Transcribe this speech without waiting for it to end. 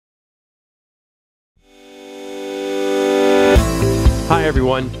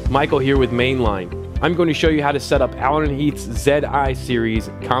everyone, Michael here with Mainline. I'm going to show you how to set up Allen & Heath's ZEDi series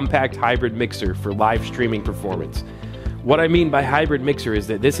compact hybrid mixer for live streaming performance. What I mean by hybrid mixer is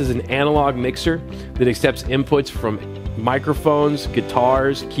that this is an analog mixer that accepts inputs from microphones,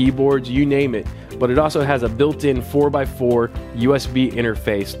 guitars, keyboards, you name it, but it also has a built-in 4x4 USB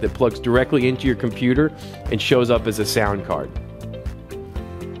interface that plugs directly into your computer and shows up as a sound card.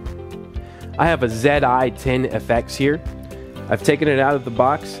 I have a ZEDi 10FX here. I've taken it out of the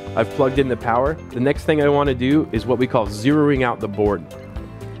box, I've plugged in the power. The next thing I want to do is what we call zeroing out the board.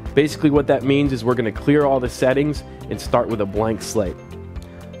 Basically what that means is we're going to clear all the settings and start with a blank slate.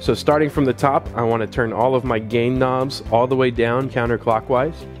 So starting from the top, I want to turn all of my gain knobs all the way down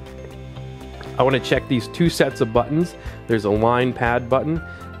counterclockwise. I want to check these two sets of buttons. There's a line pad button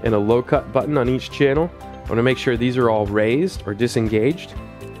and a low cut button on each channel. I want to make sure these are all raised or disengaged.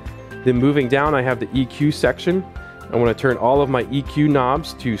 Then moving down, I have the EQ section. I want to turn all of my EQ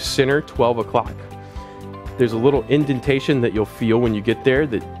knobs to center 12 o'clock. There's a little indentation that you'll feel when you get there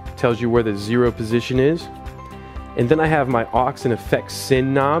that tells you where the zero position is. And then I have my aux and effects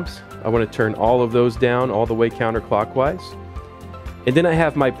syn knobs. I want to turn all of those down all the way counterclockwise. And then I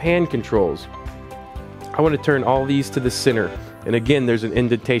have my pan controls. I want to turn all these to the center. And again, there's an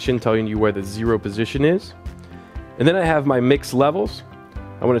indentation telling you where the zero position is. And then I have my mix levels.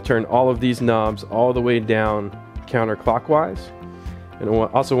 I want to turn all of these knobs all the way down counterclockwise. And I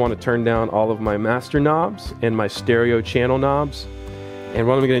also want to turn down all of my master knobs and my stereo channel knobs. And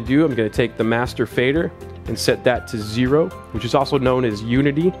what I'm going to do, I'm going to take the master fader and set that to 0, which is also known as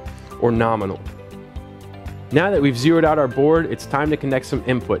unity or nominal. Now that we've zeroed out our board, it's time to connect some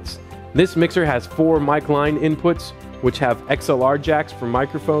inputs. This mixer has 4 mic line inputs, which have XLR jacks for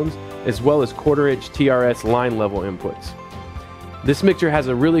microphones, as well as 1/4-inch TRS line level inputs. This mixer has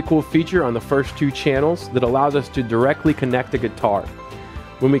a really cool feature on the first 2 channels that allows us to directly connect a guitar.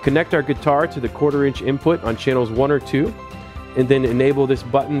 When we connect our guitar to the 1/4-inch input on channels 1 or 2, and then enable this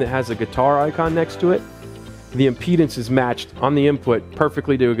button that has a guitar icon next to it, the impedance is matched on the input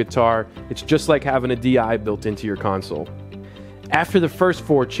perfectly to a guitar. It's just like having a DI built into your console. After the first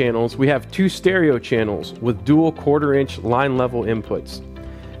 4 channels, we have 2 stereo channels with dual 1/4-inch line level inputs.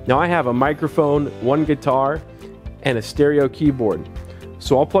 Now I have a microphone, 1 guitar, and a stereo keyboard.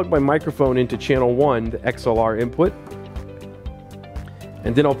 So I'll plug my microphone into channel 1, the XLR input,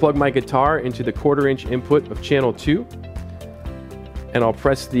 and then I'll plug my guitar into the 1/4-inch input of channel 2, and I'll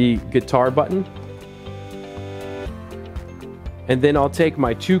press the guitar button. And then I'll take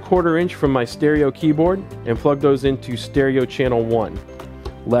my 2 1/4-inch from my stereo keyboard and plug those into stereo channel 1,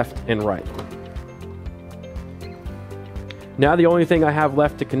 left and right. Now the only thing I have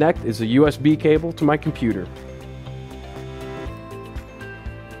left to connect is a USB cable to my computer.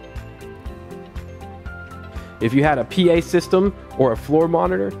 If you had a PA system or a floor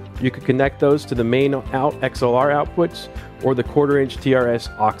monitor, you could connect those to the main out XLR outputs or the 1/4-inch TRS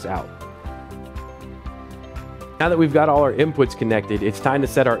aux out. Now that we've got all our inputs connected, it's time to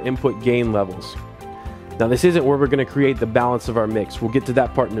set our input gain levels. Now this isn't where we're going to create the balance of our mix. We'll get to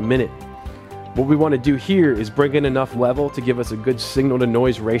that part in a minute. What we want to do here is bring in enough level to give us a good signal to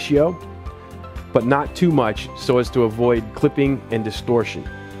noise ratio, but not too much so as to avoid clipping and distortion.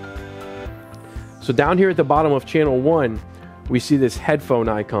 So down here at the bottom of channel 1, we see this headphone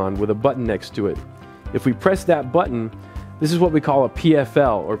icon with a button next to it. If we press that button, this is what we call a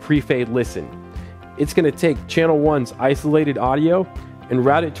PFL, or pre-fade listen. It's going to take channel 1's isolated audio and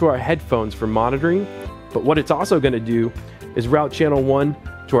route it to our headphones for monitoring, but what it's also going to do is route channel 1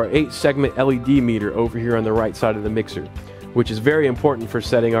 to our 8-segment LED meter over here on the right side of the mixer, which is very important for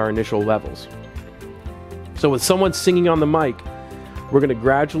setting our initial levels. So with someone singing on the mic, we're going to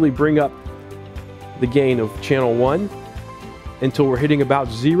gradually bring up the gain of channel 1 until we're hitting about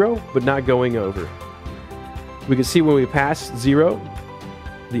 0 but not going over. We can see when we pass 0,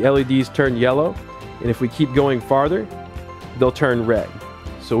 the LEDs turn yellow, and if we keep going farther, they'll turn red.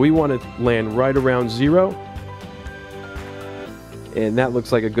 So we want to land right around 0, and that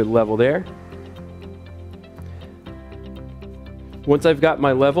looks like a good level there. Once I've got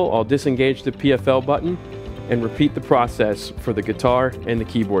my level, I'll disengage the PFL button and repeat the process for the guitar and the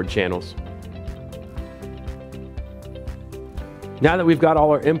keyboard channels. Now that we've got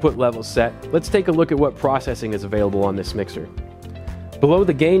all our input levels set, let's take a look at what processing is available on this mixer. Below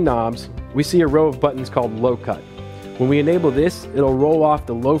the gain knobs, we see a row of buttons called low cut. When we enable this, it'll roll off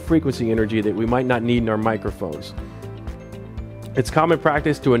the low frequency energy that we might not need in our microphones. It's common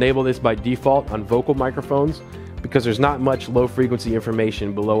practice to enable this by default on vocal microphones because there's not much low frequency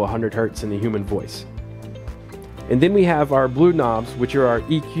information below 100 Hz in the human voice. And then we have our blue knobs, which are our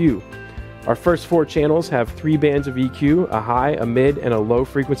EQ. Our first 4 channels have 3 bands of EQ, a high, a mid, and a low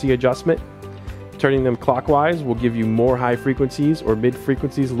frequency adjustment. Turning them clockwise will give you more high frequencies or mid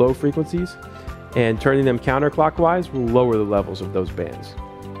frequencies, low frequencies, and turning them counterclockwise will lower the levels of those bands.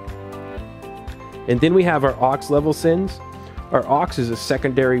 And then we have our aux level sends. Our aux is a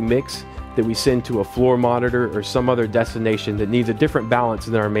secondary mix that we send to a floor monitor or some other destination that needs a different balance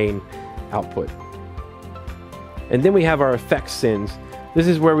than our main output. And then we have our effects sends. This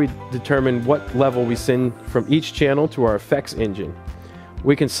is where we determine what level we send from each channel to our effects engine.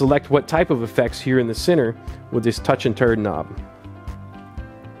 We can select what type of effects here in the center with this touch and turn knob.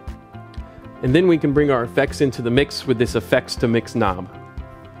 And then we can bring our effects into the mix with this effects to mix knob.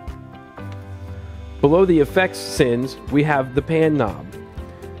 Below the effects sends, we have the pan knob.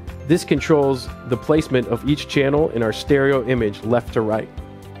 This controls the placement of each channel in our stereo image left to right.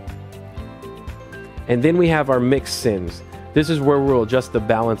 And then we have our mix sends. This is where we'll adjust the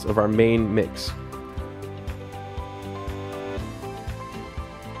balance of our main mix.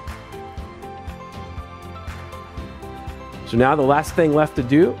 So now the last thing left to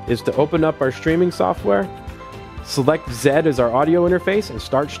do is to open up our streaming software, select ZED as our audio interface, and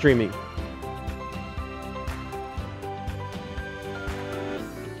start streaming.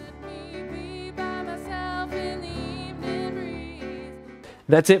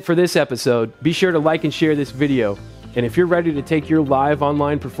 That's it for this episode. Be sure to like and share this video. And if you're ready to take your live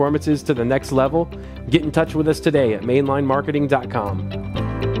online performances to the next level, get in touch with us today at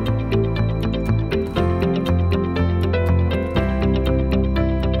mainlinemarketing.com.